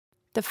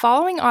The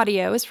following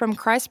audio is from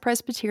Christ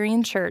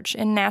Presbyterian Church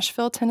in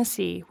Nashville,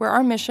 Tennessee, where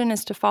our mission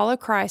is to follow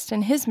Christ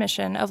in his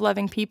mission of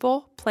loving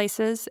people,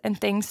 places, and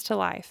things to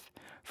life.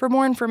 For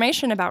more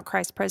information about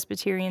Christ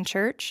Presbyterian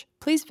Church,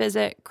 please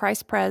visit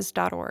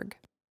christpres.org.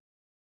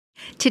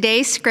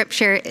 Today's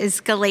scripture is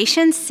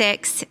Galatians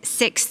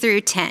 6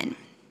 through 10.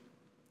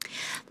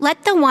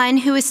 Let the one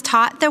who is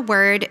taught the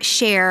word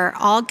share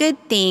all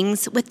good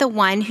things with the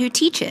one who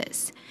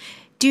teaches.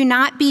 Do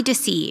not be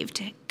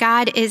deceived.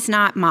 God is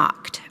not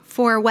mocked.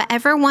 For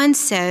whatever one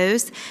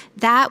sows,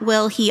 that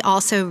will he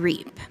also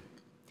reap.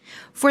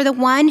 For the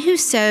one who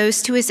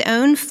sows to his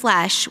own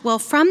flesh will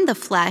from the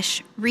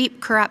flesh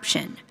reap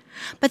corruption.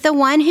 But the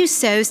one who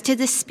sows to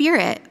the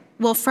Spirit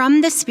will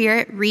from the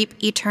Spirit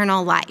reap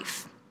eternal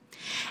life.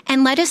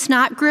 And let us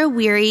not grow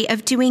weary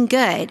of doing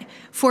good,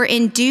 for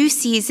in due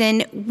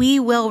season we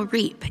will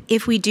reap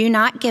if we do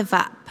not give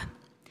up.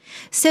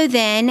 So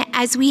then,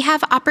 as we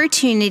have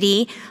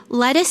opportunity,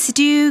 let us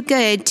do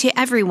good to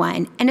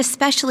everyone, and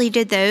especially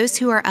to those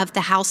who are of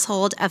the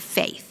household of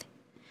faith.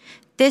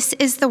 This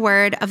is the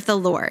word of the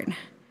Lord.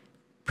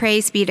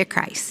 Praise be to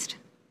Christ.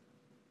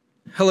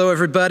 Hello,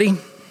 everybody.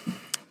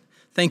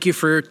 Thank you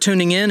for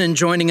tuning in and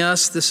joining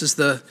us. This is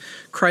the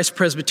Christ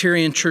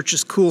Presbyterian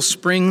Church's Cool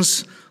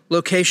Springs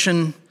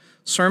location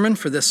sermon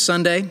for this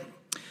Sunday.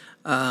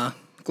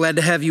 Glad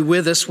to have you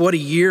with us. What a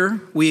year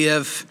we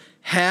have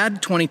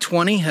had.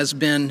 2020 has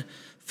been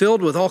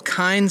filled with all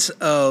kinds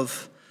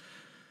of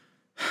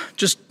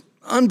just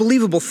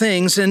unbelievable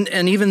things. And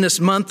even this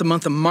month, the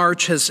month of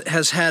March,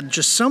 has had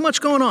just so much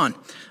going on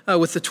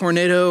with the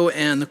tornado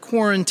and the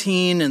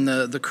quarantine and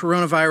the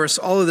coronavirus,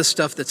 all of this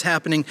stuff that's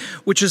happening,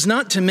 which is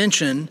not to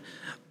mention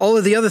all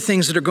of the other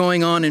things that are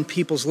going on in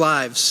people's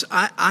lives.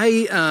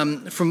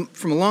 From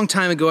a long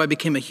time ago, I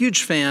became a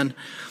huge fan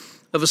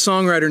of a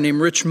songwriter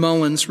named Rich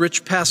Mullins.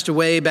 Rich passed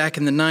away back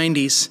in the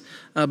 90s,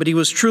 but he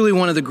was truly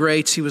one of the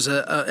greats. He was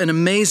an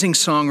amazing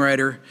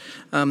songwriter.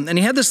 And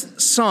he had this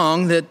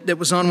song that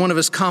was on one of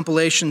his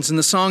compilations, and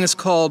the song is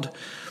called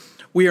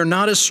 "We Are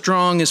Not As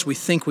Strong As We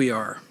Think We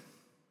Are."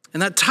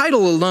 And that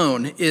title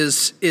alone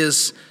is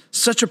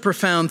such a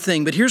profound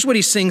thing. But here's what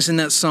he sings in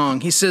that song.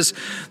 He says,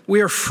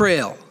 "We are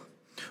frail.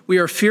 We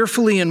are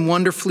fearfully and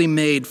wonderfully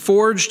made,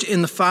 forged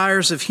in the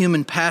fires of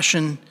human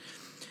passion,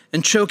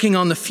 and choking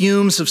on the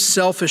fumes of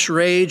selfish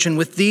rage. And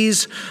with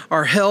these,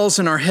 our hells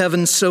and our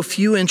heavens so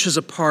few inches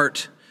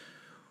apart,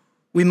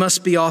 we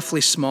must be awfully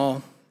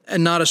small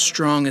and not as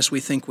strong as we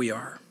think we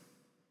are."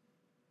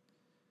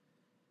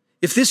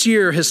 If this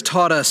year has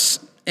taught us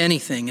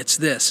anything, it's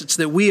this. It's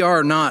that we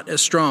are not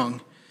as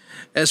strong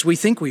as we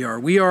think we are.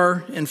 We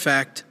are, in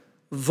fact,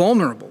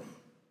 vulnerable.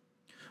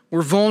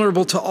 We're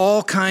vulnerable to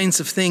all kinds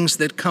of things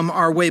that come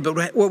our way.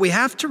 But what we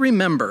have to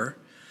remember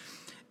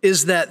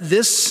is that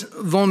this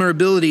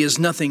vulnerability is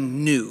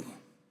nothing new.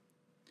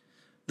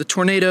 The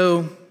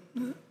tornado,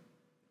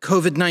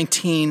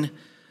 COVID-19,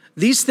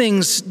 these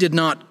things did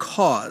not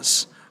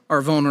cause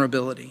our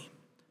vulnerability.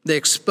 They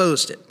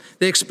exposed it.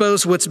 They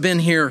exposed what's been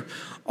here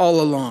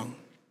all along.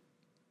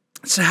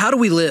 So how do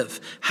we live?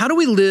 How do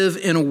we live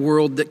in a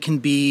world that can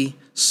be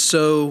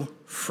so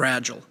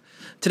fragile?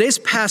 Today's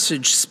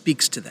passage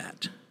speaks to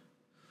that.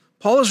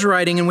 Paul is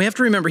writing, and we have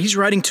to remember, he's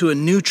writing to a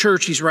new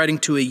church. He's writing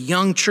to a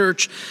young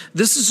church.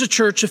 This is a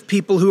church of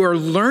people who are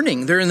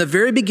learning. They're in the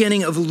very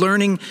beginning of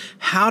learning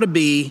how to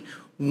be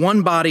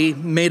one body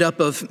made up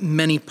of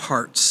many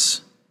parts.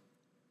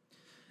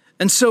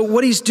 And so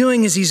what he's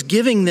doing is he's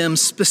giving them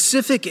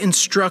specific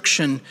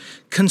instruction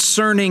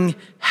concerning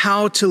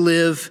how to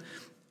live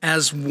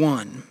as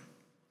one.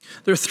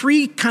 There are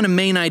three kind of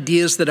main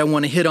ideas that I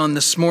want to hit on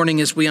this morning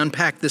as we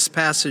unpack this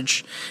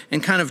passage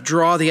and kind of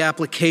draw the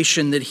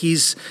application that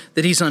he's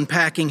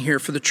unpacking here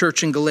for the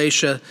church in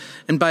Galatia,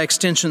 and by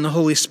extension, the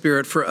Holy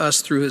Spirit for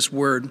us through his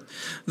word.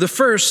 The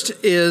first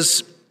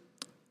is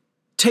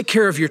take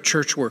care of your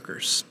church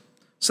workers.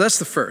 So that's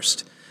the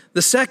first.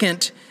 The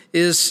second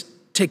is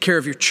take care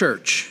of your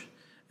church.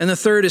 And the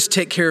third is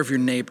take care of your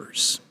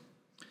neighbors.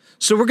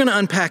 So we're going to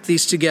unpack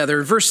these together.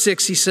 In verse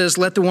 6, he says,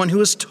 "Let the one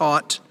who is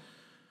taught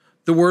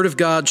the word of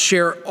God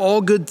share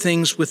all good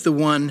things with the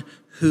one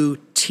who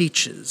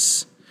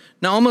teaches."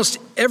 Now, almost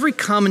every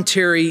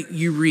commentary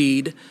you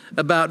read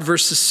about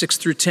verses 6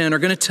 through 10 are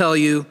going to tell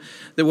you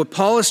that what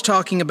Paul is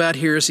talking about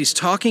here is he's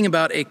talking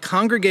about a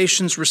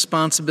congregation's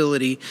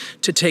responsibility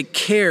to take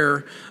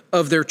care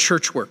of their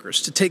church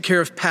workers, to take care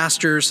of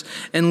pastors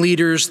and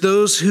leaders,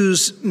 those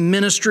whose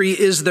ministry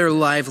is their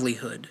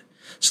livelihood.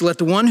 So let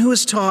the one who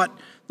is taught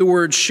the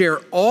word share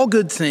all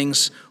good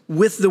things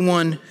with the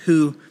one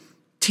who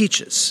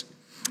teaches.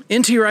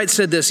 N.T. Wright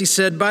said this. He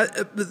said, by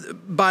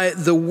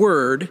the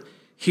word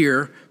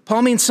here,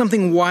 Paul means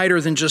something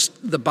wider than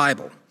just the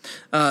Bible,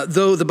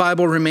 though the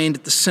Bible remained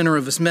at the center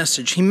of his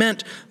message. He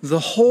meant the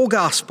whole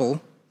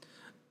gospel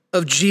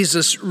of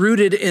Jesus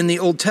rooted in the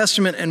Old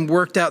Testament and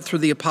worked out through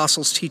the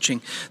apostles'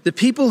 teaching. The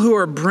people who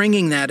are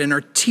bringing that and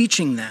are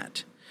teaching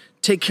that,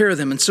 take care of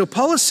them. And so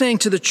Paul is saying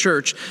to the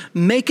church,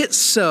 make it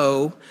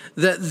so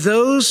that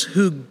those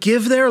who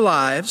give their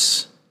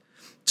lives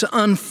to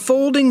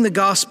unfolding the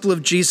gospel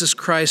of Jesus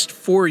Christ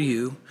for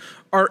you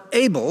are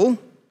able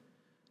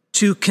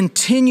to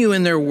continue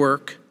in their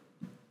work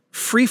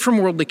free from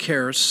worldly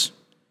cares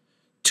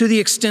to the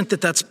extent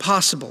that that's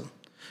possible.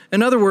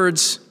 In other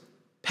words,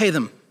 pay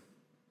them.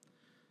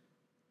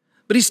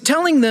 But he's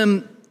telling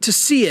them to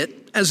see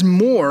it as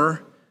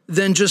more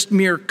than just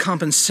mere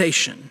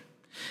compensation.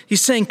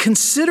 He's saying,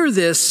 consider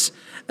this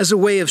as a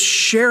way of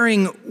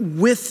sharing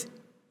with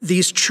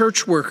these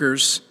church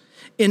workers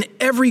in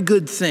every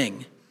good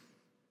thing,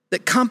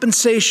 that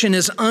compensation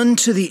is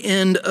unto the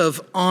end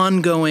of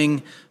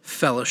ongoing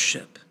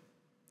fellowship.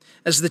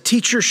 As the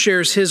teacher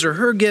shares his or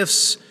her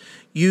gifts,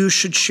 you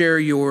should share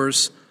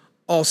yours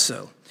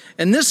also.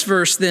 And this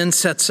verse then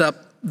sets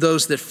up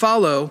those that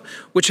follow,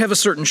 which have a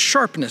certain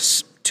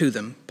sharpness to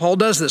them. Paul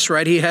does this,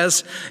 right? He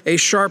has a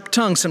sharp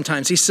tongue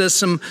sometimes. He says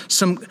some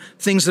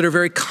things that are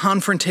very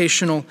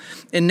confrontational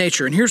in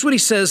nature. And here's what he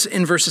says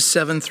in verses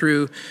 7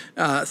 through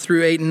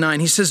 8 and 9.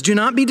 He says, "Do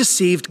not be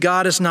deceived,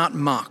 God is not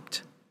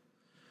mocked.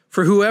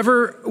 For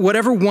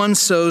whatever one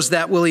sows,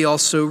 that will he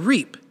also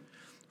reap.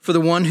 For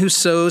the one who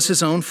sows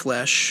his own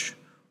flesh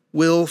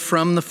will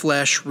from the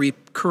flesh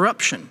reap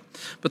corruption.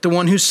 But the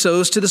one who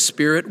sows to the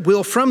Spirit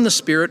will from the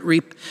Spirit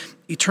reap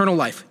eternal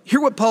life." Here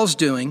what Paul's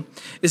doing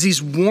is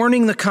he's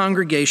warning the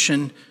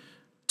congregation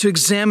to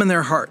examine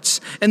their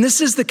hearts. And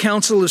this is the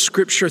counsel of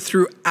Scripture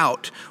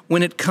throughout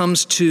when it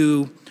comes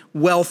to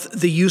wealth,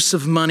 the use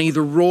of money,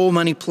 the role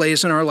money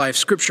plays in our life.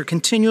 Scripture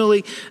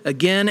continually,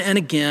 again and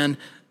again,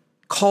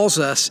 calls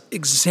us,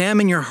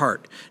 examine your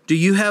heart. Do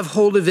you have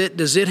hold of it?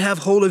 Does it have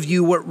hold of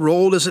you? What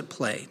role does it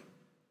play?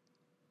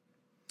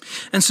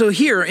 And so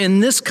here, in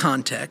this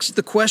context,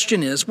 the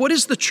question is, what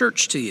is the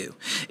church to you?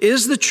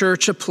 Is the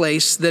church a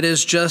place that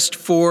is just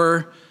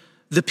for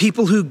the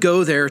people who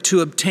go there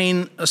to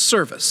obtain a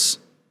service?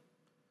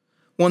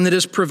 One that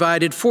is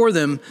provided for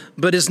them,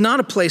 but is not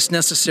a place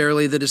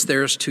necessarily that is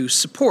theirs to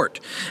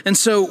support. And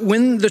so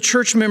when the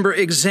church member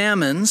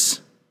examines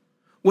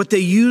what they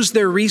use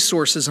their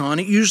resources on,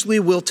 it usually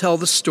will tell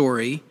the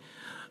story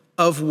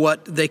of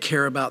what they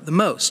care about the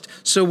most.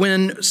 So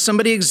when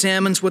somebody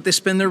examines what they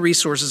spend their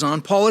resources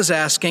on, Paul is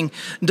asking,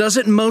 does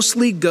it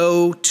mostly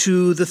go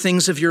to the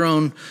things of your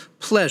own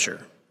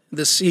pleasure?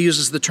 He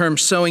uses the term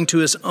sowing to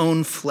his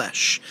own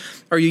flesh.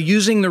 Are you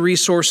using the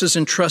resources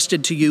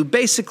entrusted to you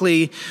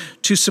basically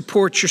to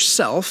support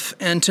yourself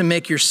and to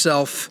make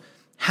yourself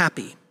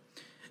happy?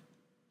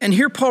 And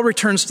here Paul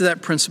returns to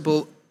that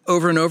principle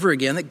over and over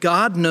again, that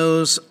God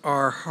knows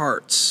our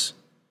hearts.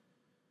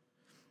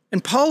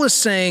 And Paul is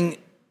saying,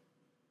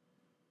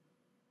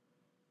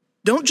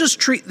 don't just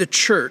treat the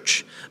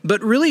church,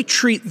 but really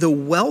treat the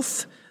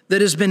wealth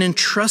that has been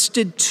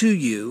entrusted to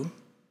you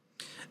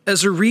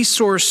as a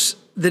resource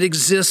that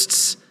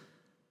exists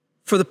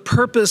for the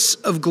purpose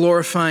of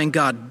glorifying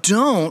God.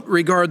 Don't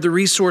regard the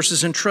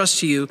resources entrusted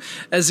to you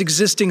as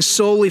existing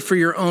solely for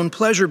your own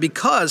pleasure,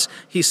 because,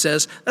 he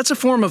says, that's a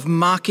form of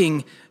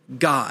mocking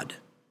God.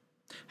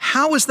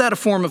 How is that a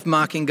form of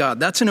mocking God?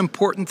 That's an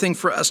important thing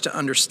for us to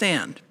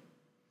understand.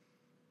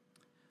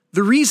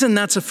 The reason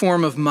that's a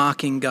form of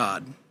mocking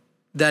God,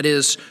 that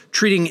is,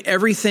 treating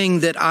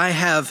everything that I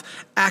have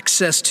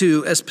access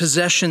to as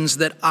possessions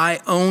that I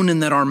own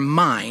and that are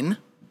mine,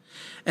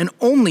 and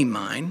only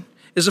mine,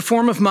 is a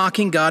form of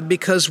mocking God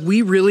because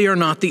we really are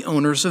not the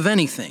owners of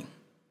anything.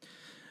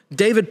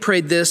 David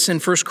prayed this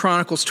in 1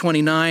 Chronicles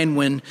 29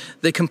 when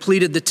they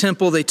completed the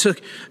temple.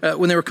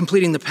 When they were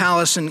completing the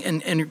palace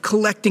and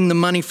collecting the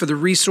money for the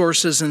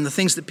resources and the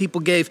things that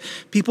people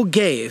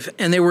gave,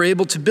 and they were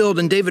able to build.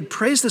 And David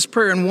prays this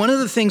prayer. And one of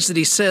the things that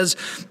he says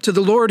to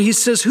the Lord, he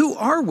says, "Who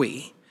are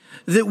we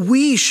that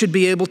we should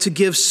be able to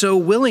give so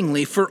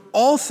willingly? For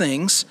all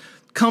things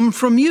come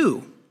from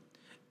you.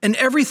 And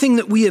everything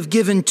that we have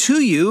given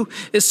to you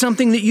is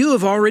something that you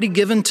have already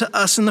given to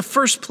us in the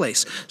first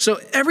place." So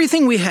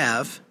everything we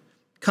have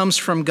comes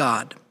from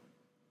God.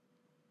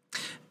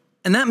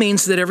 And that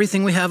means that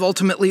everything we have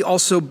ultimately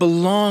also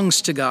belongs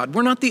to God.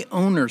 We're not the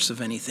owners of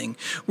anything.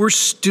 We're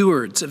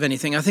stewards of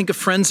anything. I think of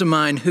friends of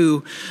mine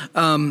who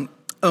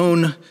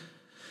own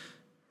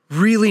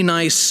really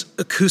nice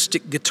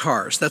acoustic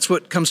guitars. That's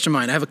what comes to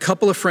mind. I have a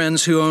couple of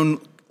friends who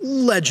own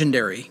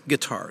legendary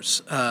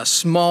guitars,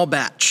 small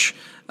batch,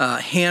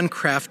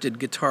 handcrafted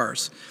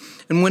guitars.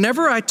 And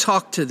whenever I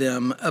talk to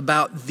them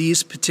about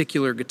these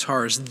particular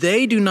guitars,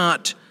 they do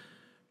not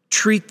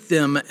treat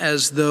them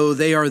as though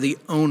they are the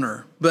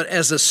owner, but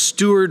as a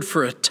steward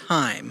for a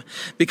time.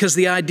 Because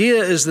the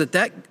idea is that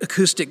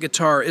acoustic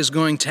guitar is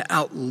going to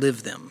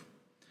outlive them.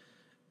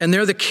 And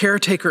they're the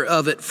caretaker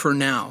of it for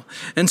now.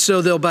 And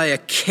so they'll buy a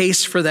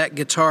case for that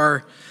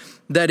guitar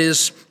that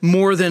is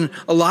more than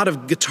a lot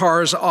of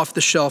guitars off the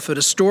shelf at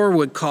a store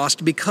would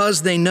cost,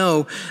 because they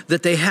know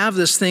that they have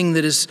this thing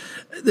that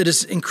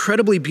is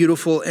incredibly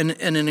beautiful and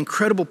an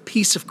incredible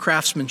piece of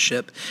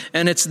craftsmanship,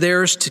 and it's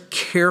theirs to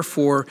care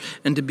for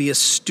and to be a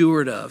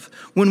steward of.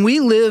 When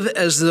we live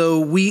as though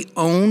we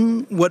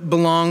own what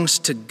belongs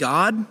to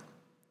God,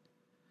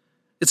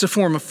 it's a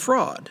form of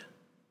fraud.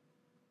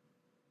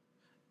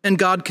 And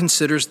God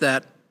considers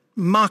that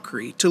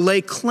mockery, to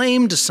lay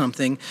claim to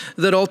something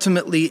that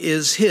ultimately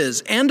is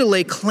his, and to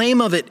lay claim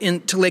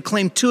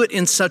to it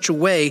in such a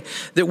way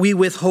that we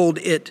withhold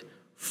it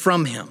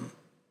from him.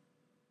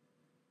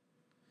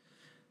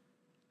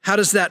 How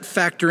does that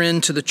factor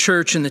into the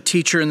church and the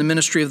teacher and the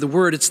ministry of the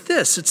word? It's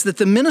that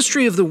the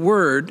ministry of the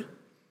word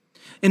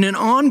in an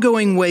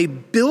ongoing way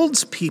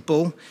builds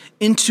people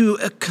into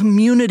a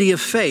community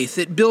of faith.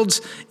 It builds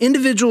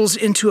individuals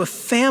into a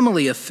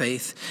family of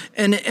faith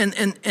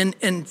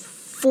and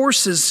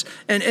forces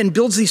and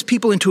builds these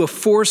people into a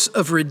force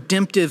of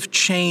redemptive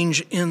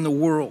change in the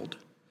world.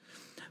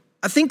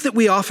 I think that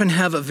we often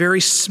have a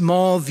very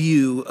small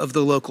view of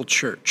the local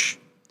church.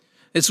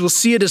 We'll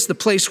see it as the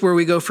place where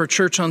we go for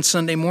church on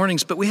Sunday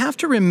mornings, but we have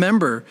to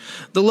remember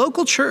the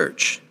local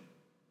church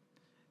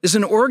is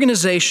an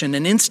organization,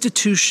 an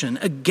institution,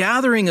 a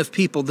gathering of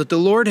people that the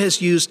Lord has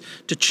used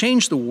to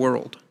change the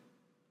world.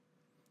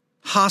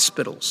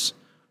 Hospitals,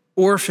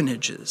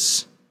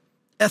 orphanages,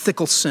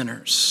 ethical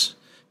centers,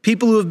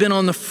 people who have been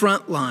on the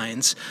front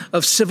lines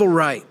of civil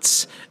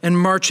rights and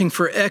marching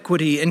for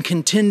equity and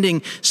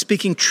contending,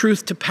 speaking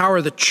truth to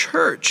power. The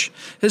church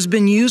has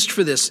been used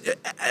for this.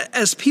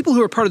 As people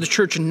who are part of the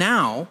church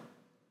now,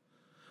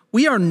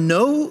 we are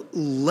no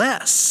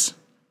less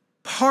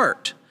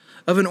part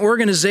of an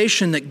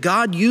organization that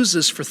God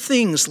uses for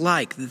things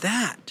like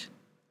that.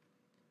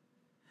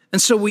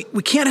 And so we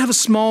can't have a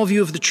small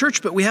view of the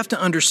church, but we have to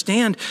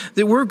understand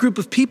that we're a group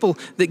of people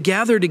that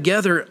gather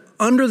together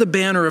under the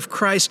banner of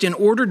Christ in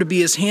order to be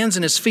his hands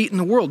and his feet in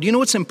the world. You know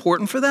what's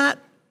important for that?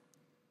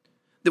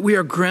 That we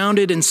are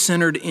grounded and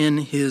centered in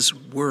his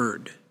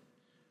word.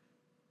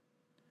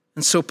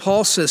 And so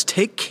Paul says,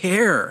 take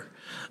care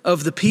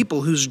of the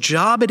people whose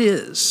job it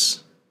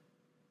is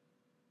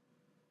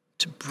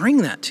to bring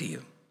that to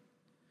you.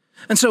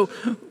 And so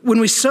when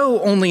we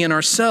sow only in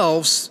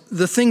ourselves,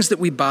 the things that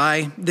we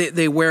buy,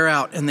 they wear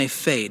out and they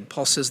fade.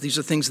 Paul says these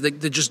are things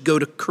that just go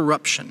to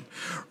corruption,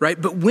 right?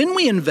 But when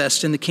we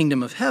invest in the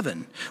kingdom of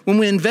heaven, when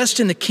we invest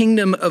in the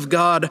kingdom of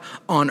God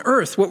on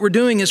earth, what we're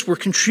doing is we're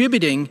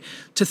contributing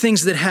to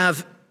things that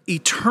have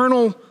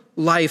eternal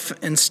life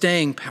and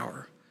staying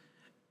power.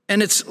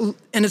 And it's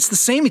the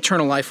same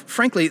eternal life,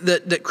 frankly,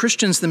 that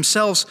Christians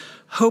themselves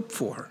hope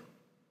for.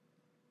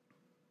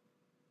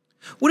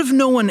 What if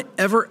no one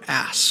ever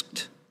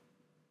asked,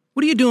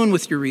 what are you doing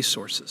with your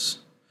resources?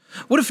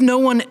 What if no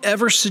one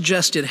ever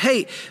suggested,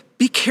 hey,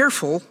 be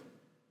careful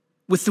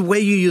with the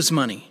way you use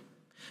money.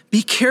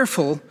 Be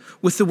careful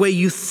with the way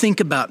you think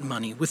about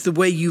money, with the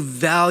way you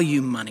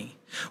value money.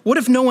 What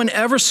if no one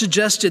ever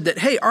suggested that,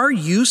 hey, our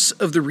use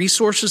of the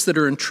resources that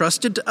are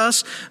entrusted to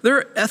us, there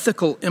are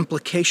ethical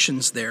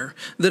implications there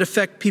that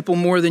affect people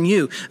more than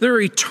you. There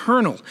are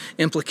eternal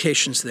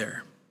implications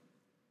there.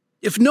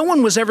 If no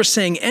one was ever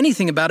saying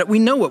anything about it, we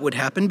know what would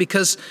happen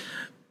because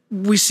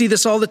we see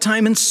this all the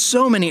time in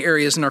so many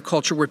areas in our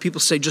culture where people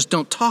say, just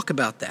don't talk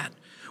about that.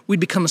 We'd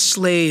become a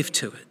slave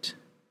to it.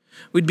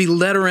 We'd be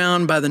led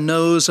around by the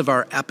nose of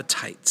our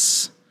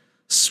appetites,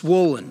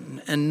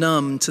 swollen and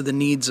numb to the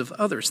needs of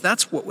others.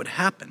 That's what would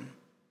happen.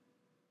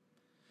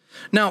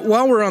 Now,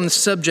 while we're on the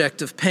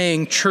subject of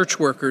paying church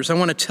workers, I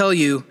want to tell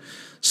you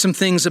some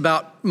things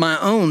about my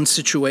own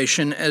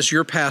situation as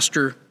your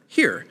pastor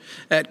here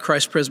at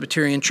Christ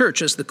Presbyterian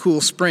Church, as the Cool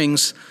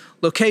Springs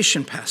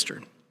location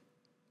pastor.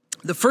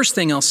 The first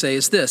thing I'll say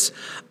is this: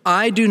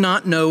 I do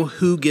not know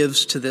who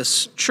gives to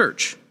this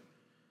church.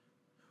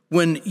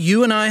 When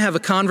you and I have a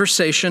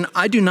conversation,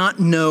 I do not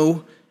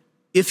know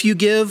if you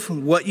give,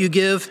 what you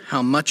give,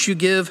 how much you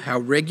give, how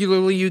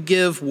regularly you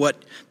give,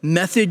 what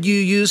method you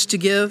use to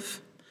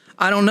give.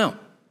 I don't know,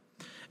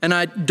 and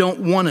I don't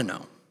want to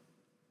know.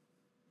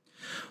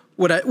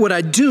 What I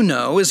do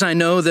know is I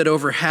know that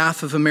over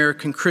half of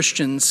American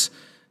Christians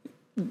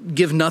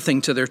give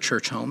nothing to their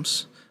church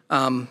homes.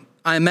 I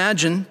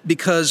imagine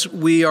because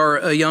we are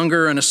a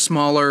younger and a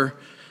smaller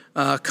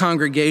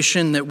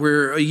congregation, that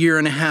we're a year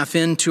and a half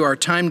into our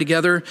time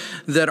together,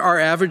 that our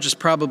average is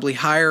probably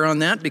higher on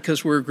that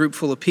because we're a group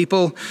full of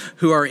people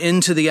who are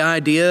into the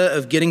idea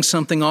of getting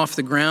something off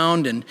the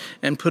ground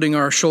and putting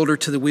our shoulder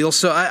to the wheel.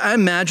 So I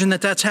imagine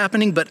that that's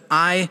happening, but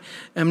I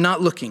am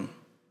not looking.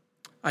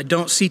 I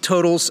don't see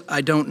totals. I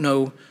don't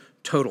know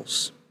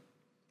totals.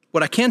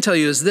 What I can tell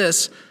you is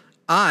this: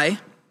 I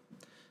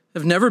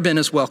have never been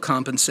as well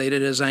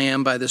compensated as I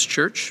am by this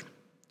church.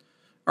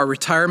 Our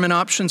retirement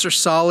options are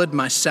solid.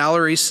 My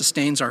salary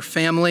sustains our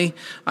family.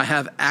 I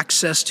have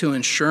access to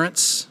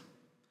insurance.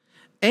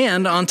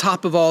 And on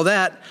top of all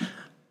that,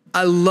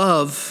 I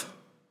love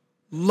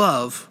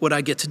what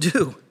I get to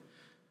do.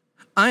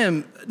 I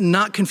am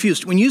not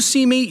confused. When you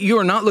see me, you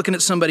are not looking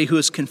at somebody who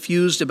is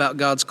confused about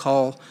God's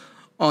call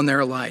on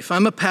their life.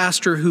 I'm a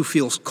pastor who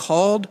feels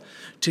called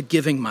to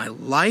giving my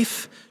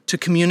life to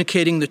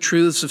communicating the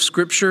truths of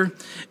Scripture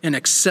in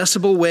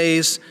accessible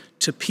ways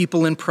to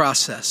people in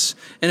process.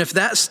 And if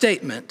that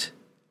statement,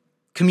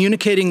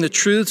 communicating the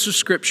truths of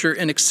Scripture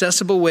in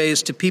accessible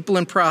ways to people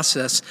in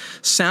process,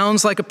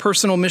 sounds like a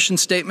personal mission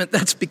statement,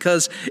 that's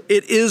because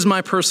it is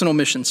my personal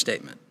mission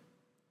statement.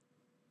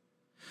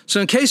 So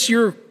in case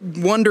you're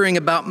wondering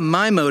about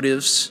my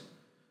motives,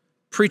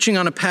 preaching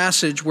on a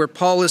passage where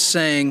Paul is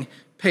saying,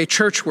 pay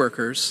church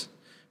workers,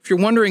 if you're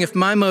wondering if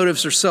my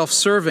motives are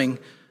self-serving,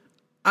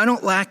 I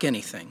don't lack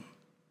anything.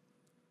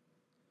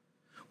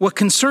 What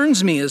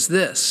concerns me is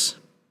this.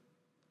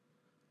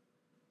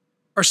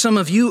 Are some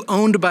of you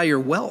owned by your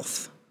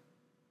wealth?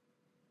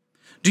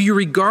 Do you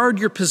regard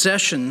your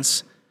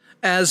possessions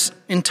as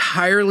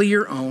entirely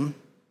your own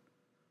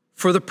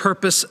for the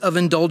purpose of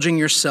indulging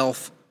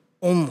yourself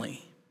only?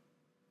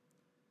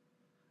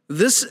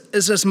 This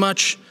is as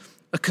much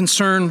a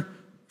concern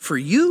for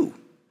you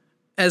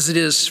as it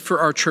is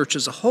for our church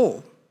as a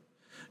whole.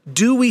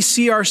 Do we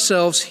see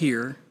ourselves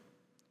here,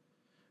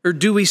 or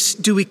do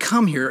we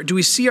come here? Do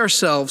we see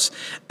ourselves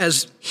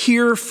as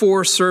here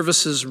for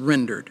services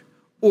rendered,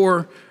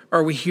 or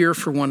are we here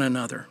for one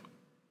another?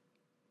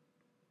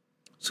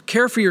 So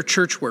care for your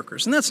church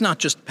workers, and that's not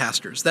just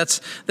pastors. That's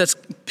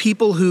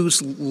people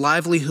whose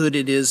livelihood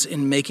it is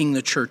in making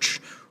the church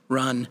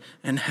run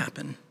and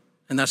happen,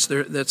 and that's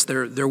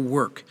their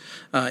work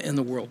in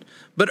the world.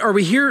 But are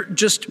we here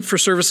just for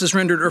services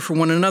rendered or for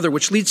one another?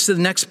 Which leads to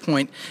the next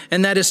point,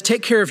 and that is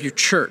take care of your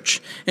church.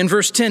 In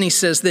verse 10, he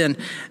says,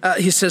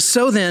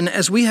 so then,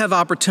 as we have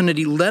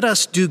opportunity, let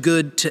us do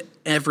good to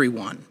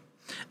everyone,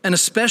 and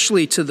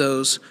especially to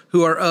those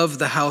who are of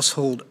the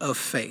household of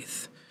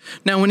faith.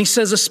 Now, when he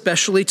says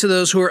especially to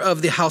those who are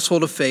of the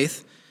household of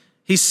faith,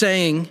 he's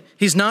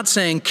not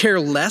saying care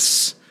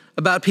less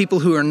about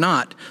people who are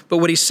not, but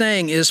what he's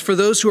saying is for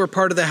those who are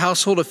part of the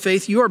household of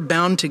faith, you are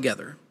bound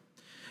together.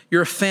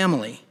 You're a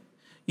family.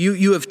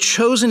 You have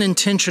chosen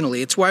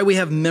intentionally. It's why we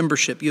have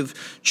membership.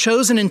 You've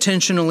chosen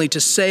intentionally to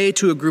say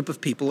to a group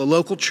of people, a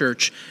local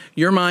church,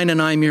 you're mine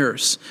and I'm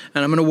yours,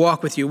 and I'm going to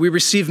walk with you. We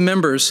received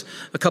members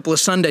a couple of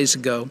Sundays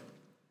ago.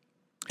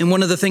 And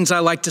one of the things I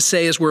like to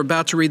say as we're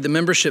about to read the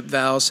membership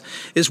vows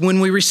is when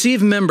we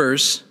receive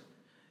members,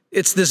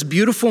 it's this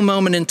beautiful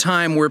moment in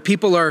time where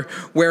people are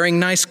wearing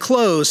nice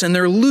clothes and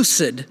they're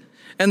lucid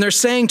and they're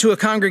saying to a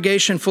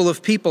congregation full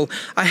of people,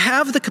 I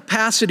have the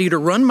capacity to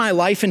run my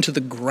life into the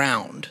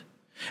ground.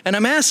 And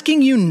I'm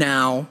asking you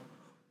now,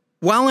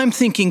 while I'm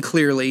thinking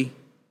clearly,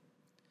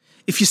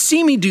 if you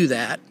see me do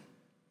that,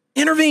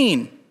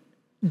 intervene.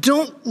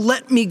 Don't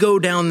let me go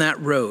down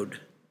that road.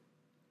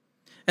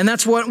 And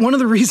that's one of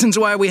the reasons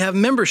why we have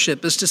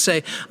membership is to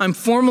say, I'm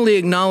formally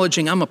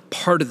acknowledging I'm a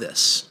part of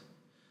this,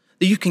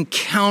 that you can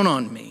count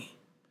on me.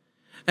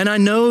 And I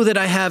know that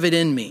I have it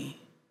in me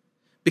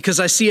because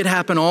I see it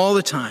happen all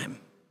the time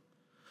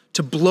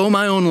to blow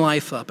my own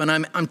life up. And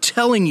I'm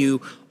telling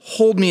you,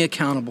 hold me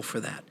accountable for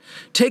that.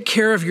 Take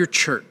care of your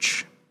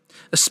church,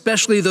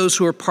 especially those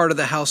who are part of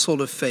the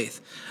household of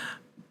faith.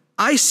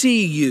 I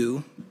see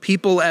you,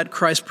 people at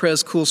Christ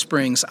Pres Cool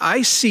Springs,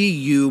 I see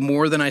you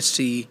more than I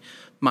see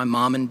my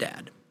mom and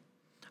dad.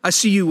 I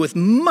see you with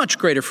much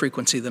greater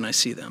frequency than I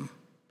see them.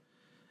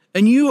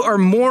 And you are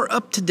more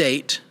up to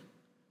date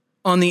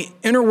on the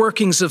inner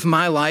workings of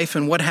my life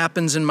and what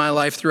happens in my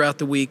life throughout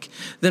the week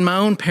than my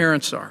own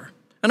parents are.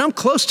 And I'm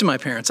close to my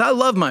parents. I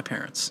love my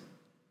parents.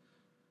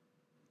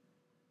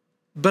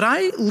 But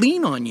I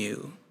lean on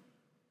you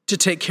to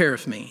take care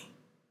of me.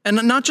 And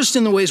not just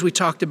in the ways we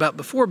talked about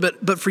before,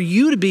 but for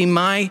you to be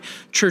my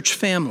church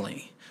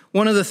family.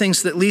 One of the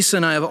things that Lisa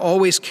and I have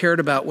always cared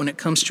about when it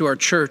comes to our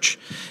church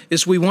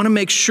is we want to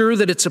make sure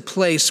that it's a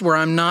place where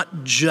I'm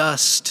not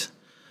just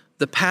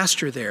the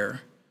pastor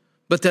there,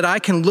 but that I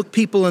can look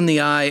people in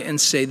the eye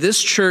and say,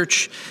 this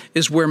church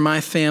is where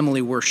my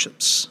family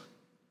worships.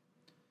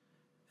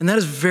 And that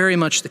is very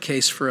much the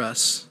case for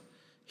us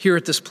here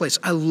at this place.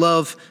 I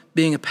love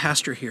being a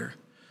pastor here.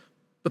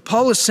 But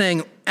Paul is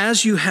saying,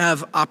 as you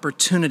have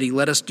opportunity,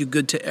 let us do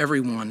good to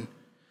everyone,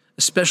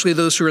 especially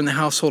those who are in the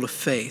household of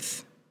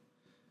faith.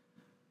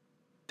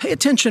 Pay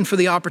attention for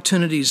the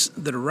opportunities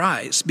that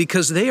arise,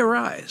 because they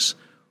arise.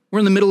 We're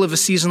in the middle of a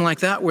season like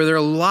that where there are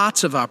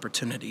lots of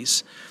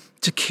opportunities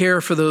to care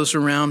for those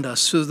around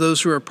us, for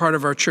those who are part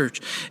of our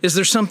church. Is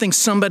there something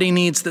somebody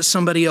needs that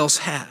somebody else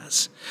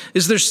has?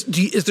 Is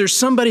there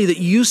somebody that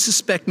you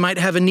suspect might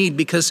have a need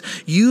because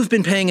you've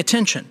been paying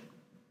attention?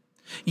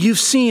 You've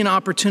seen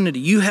opportunity.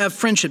 You have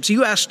friendships.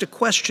 You asked a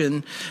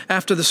question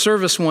after the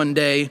service one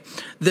day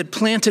that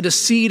planted a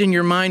seed in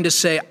your mind to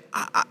say,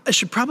 I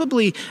should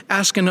probably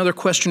ask another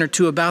question or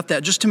two about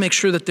that just to make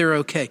sure that they're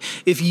okay.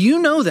 If you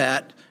know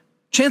that,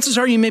 chances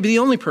are you may be the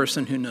only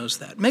person who knows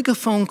that. Make a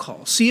phone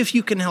call. See if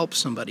you can help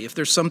somebody, if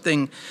there's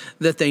something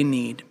that they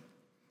need.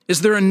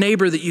 Is there a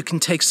neighbor that you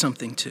can take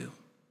something to?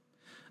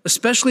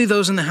 Especially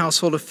those in the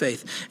household of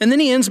faith. And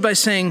then he ends by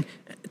saying,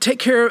 take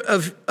care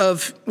of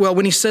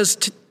when he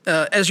says,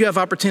 as you have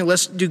opportunity,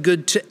 let's do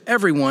good to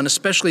everyone,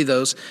 especially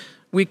those.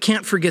 We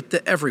can't forget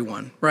the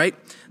everyone, right?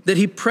 That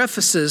he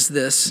prefaces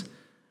this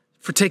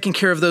for taking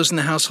care of those in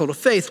the household of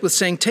faith with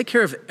saying, take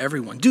care of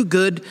everyone. Do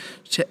good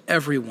to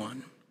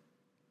everyone.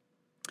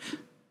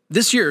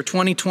 This year,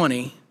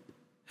 2020,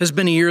 has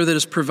been a year that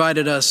has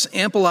provided us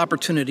ample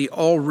opportunity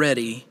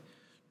already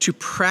to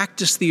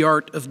practice the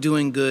art of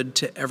doing good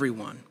to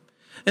everyone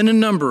in a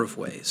number of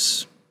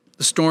ways.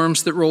 The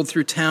storms that rolled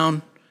through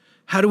town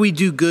How do we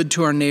do good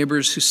to our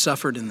neighbors who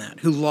suffered in that,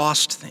 who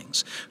lost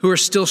things, who are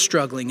still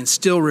struggling and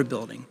still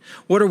rebuilding?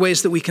 What are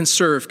ways that we can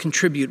serve,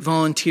 contribute,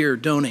 volunteer,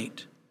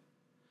 donate?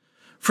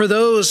 For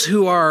those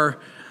who are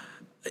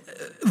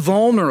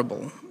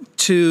vulnerable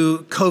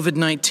to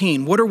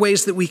COVID-19, what are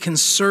ways that we can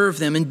serve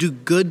them and do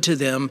good to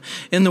them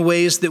in the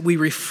ways that we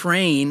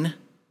refrain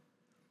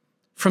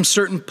from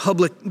certain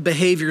public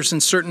behaviors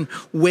and certain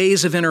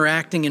ways of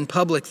interacting in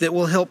public that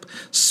will help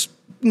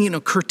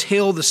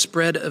curtail the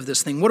spread of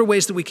this thing? What are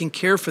ways that we can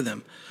care for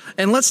them?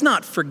 And let's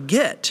not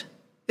forget,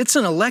 it's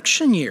an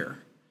election year.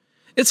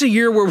 It's a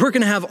year where we're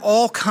going to have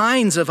all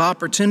kinds of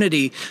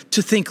opportunity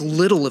to think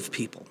little of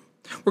people.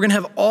 We're going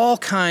to have all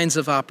kinds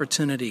of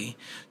opportunity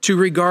to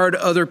regard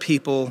other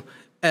people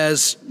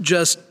as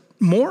just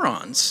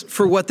morons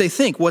for what they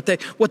think, what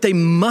they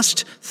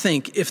must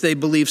think if they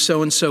believe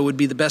so-and-so would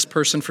be the best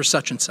person for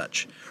such and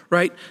such,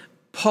 right?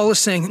 Paul is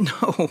saying,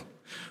 no,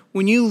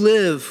 when you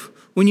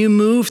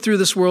move through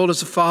this world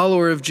as a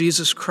follower of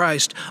Jesus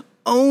Christ,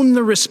 own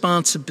the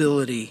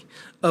responsibility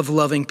of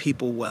loving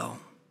people well.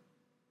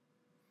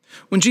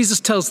 When Jesus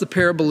tells the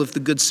parable of the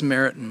Good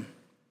Samaritan,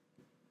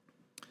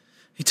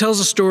 he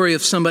tells a story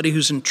of somebody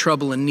who's in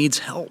trouble and needs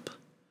help,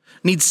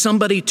 needs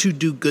somebody to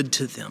do good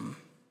to them.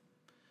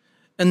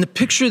 And the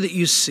picture that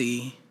you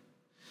see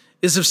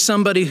is of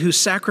somebody who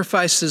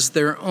sacrifices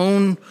their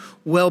own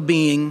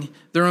well-being,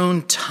 their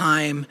own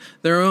time,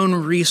 their own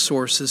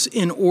resources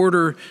in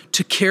order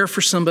to care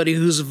for somebody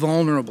who's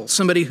vulnerable,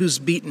 somebody who's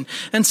beaten,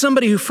 and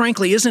somebody who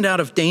frankly isn't out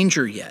of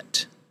danger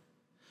yet.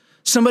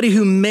 Somebody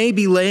who may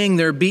be laying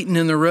there beaten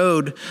in the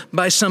road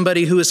by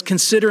somebody who is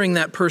considering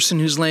that person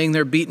who's laying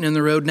there beaten in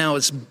the road now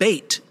as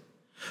bait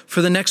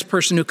for the next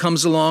person who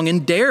comes along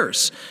and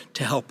dares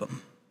to help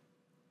him.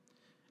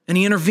 And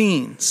he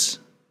intervenes,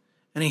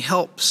 and he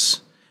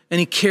helps,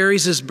 and he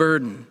carries his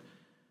burden.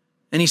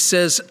 And he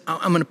says,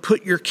 I'm going to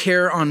put your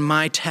care on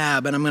my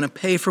tab, and I'm going to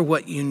pay for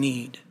what you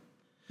need.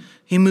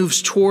 He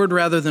moves toward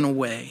rather than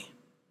away.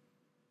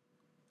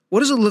 What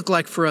does it look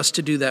like for us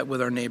to do that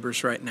with our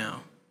neighbors right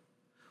now?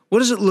 What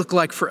does it look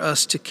like for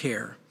us to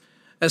care?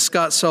 As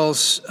Scott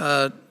Sauls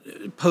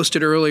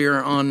posted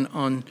earlier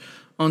on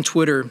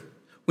Twitter,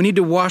 we need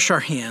to wash our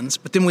hands,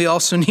 but then we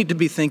also need to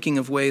be thinking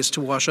of ways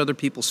to wash other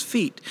people's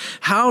feet.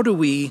 How do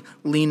we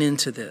lean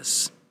into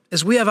this?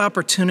 As we have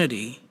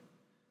opportunity,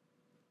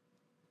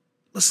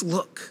 let's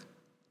look.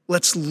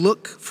 Let's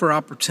look for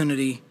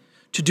opportunity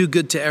to do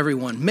good to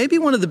everyone. Maybe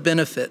one of the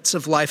benefits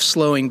of life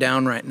slowing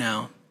down right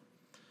now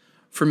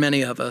for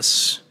many of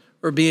us,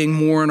 or being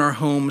more in our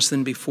homes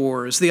than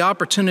before, is the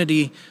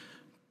opportunity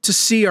to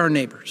see our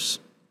neighbors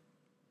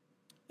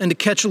and to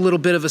catch a little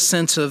bit of a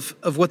sense of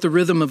what the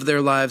rhythm of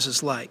their lives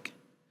is like.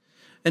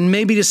 And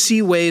maybe to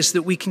see ways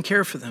that we can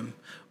care for them,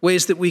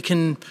 ways that we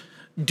can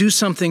do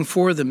something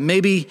for them.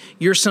 Maybe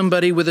you're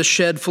somebody with a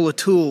shed full of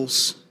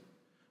tools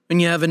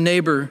and you have a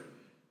neighbor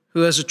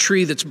who has a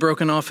tree that's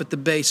broken off at the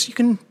base. You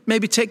can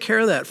maybe take care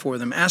of that for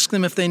them. Ask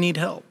them if they need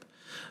help.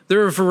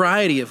 There are a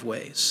variety of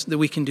ways that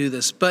we can do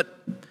this, but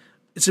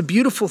it's a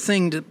beautiful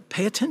thing to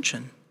pay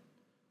attention,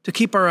 to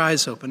keep our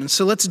eyes open. And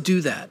so let's do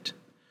that.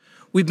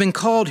 We've been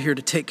called here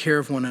to take care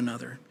of one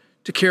another,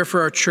 to care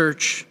for our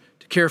church,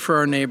 to care for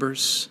our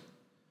neighbors.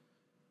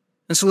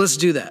 And so let's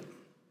do that.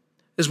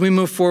 As we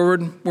move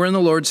forward, we're in the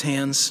Lord's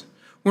hands.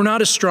 We're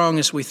not as strong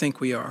as we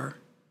think we are,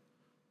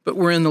 but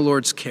we're in the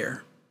Lord's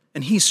care.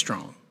 And He's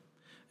strong,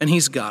 and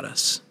He's got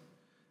us.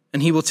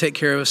 And He will take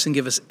care of us and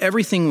give us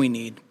everything we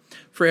need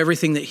for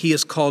everything that He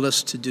has called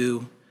us to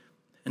do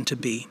and to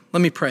be.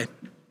 Let me pray.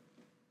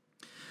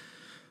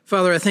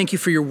 Father, I thank you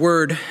for your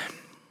word.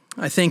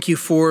 I thank you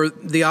for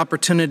the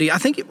opportunity. I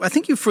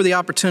thank you for the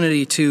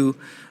opportunity to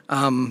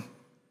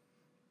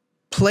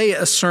play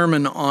a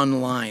sermon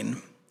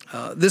online.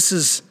 This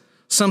is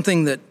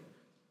something that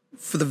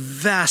for the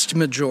vast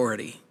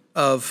majority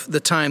of the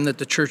time that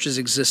the church has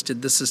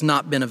existed, this has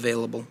not been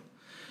available.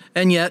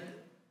 And yet,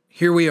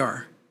 here we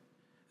are.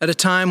 At a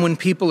time when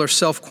people are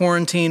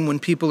self-quarantined, when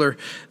people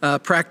are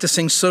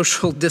practicing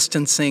social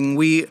distancing,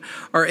 we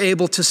are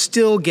able to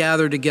still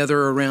gather together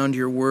around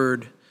your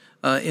word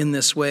in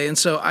this way. And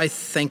so I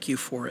thank you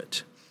for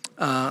it.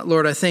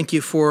 Lord, I thank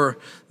you for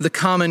the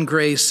common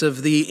grace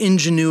of the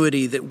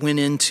ingenuity that went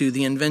into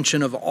the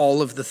invention of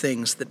all of the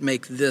things that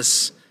make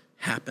this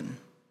happen.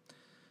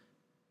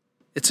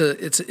 It's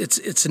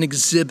an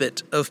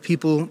exhibit of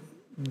people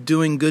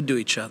doing good to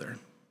each other.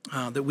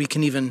 That we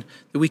can even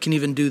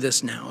do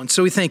this now. And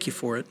so we thank you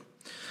for it.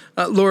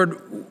 Lord,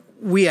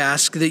 we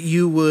ask that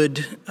you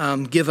would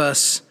give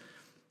us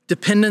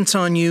dependence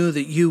on you,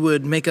 that you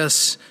would make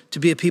us to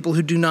be a people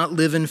who do not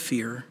live in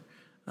fear,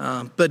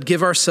 but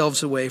give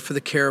ourselves away for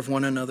the care of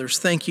one another.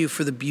 Thank you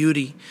for the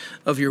beauty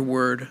of your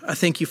word. I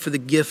thank you for the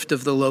gift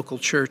of the local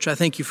church. I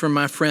thank you for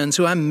my friends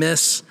who I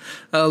miss.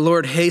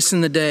 Lord,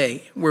 hasten the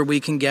day where we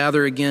can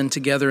gather again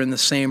together in the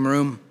same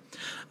room.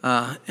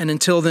 And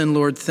until then,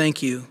 Lord,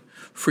 thank you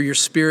for your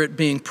Spirit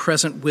being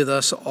present with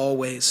us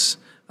always.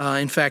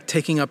 In fact,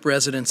 taking up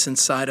residence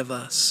inside of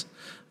us.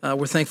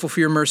 We're thankful for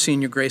your mercy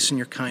and your grace and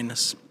your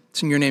kindness.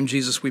 It's in your name,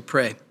 Jesus, we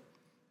pray.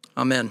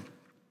 Amen.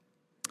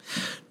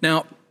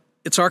 Now,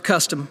 it's our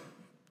custom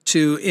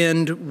to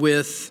end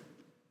with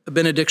a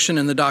benediction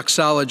and the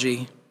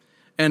doxology.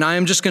 And I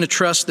am just going to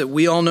trust that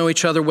we all know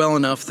each other well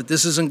enough that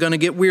this isn't going to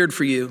get weird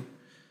for you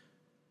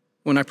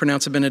when I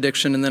pronounce a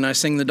benediction and then I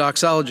sing the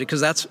doxology,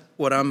 because that's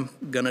what I'm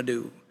going to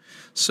do.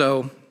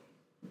 So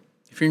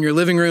if you're in your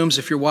living rooms,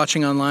 if you're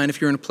watching online,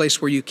 if you're in a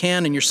place where you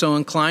can and you're so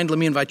inclined, let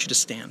me invite you to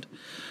stand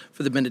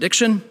for the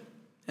benediction,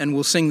 and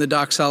we'll sing the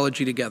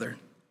doxology together.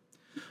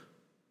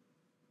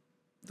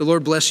 The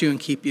Lord bless you and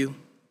keep you.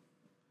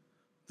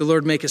 The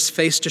Lord make his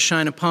face to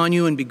shine upon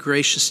you and be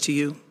gracious to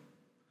you.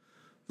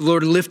 The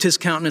Lord lift his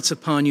countenance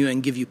upon you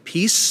and give you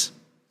peace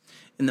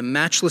in the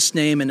matchless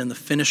name and in the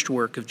finished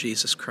work of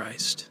Jesus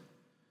Christ.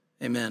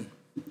 Amen.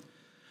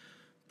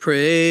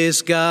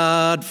 Praise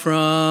God,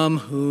 from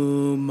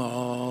whom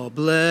all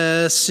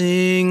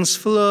blessings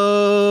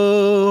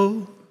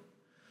flow.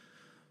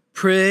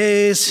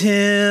 Praise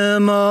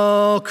him,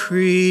 all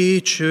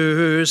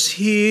creatures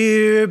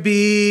here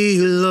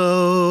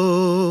below.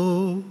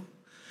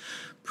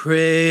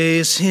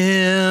 Praise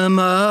him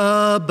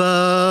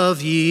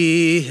above,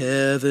 ye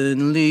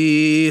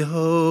heavenly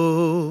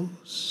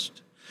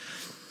host.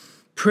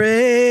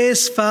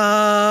 Praise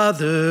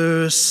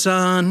Father,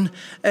 Son,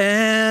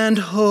 and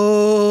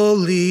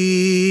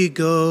Holy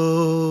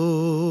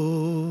Ghost.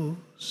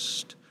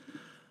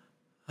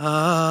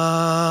 Amen.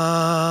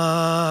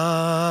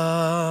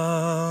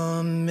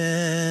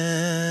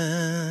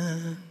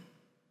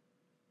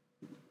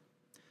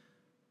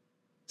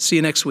 See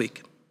you next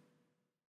week.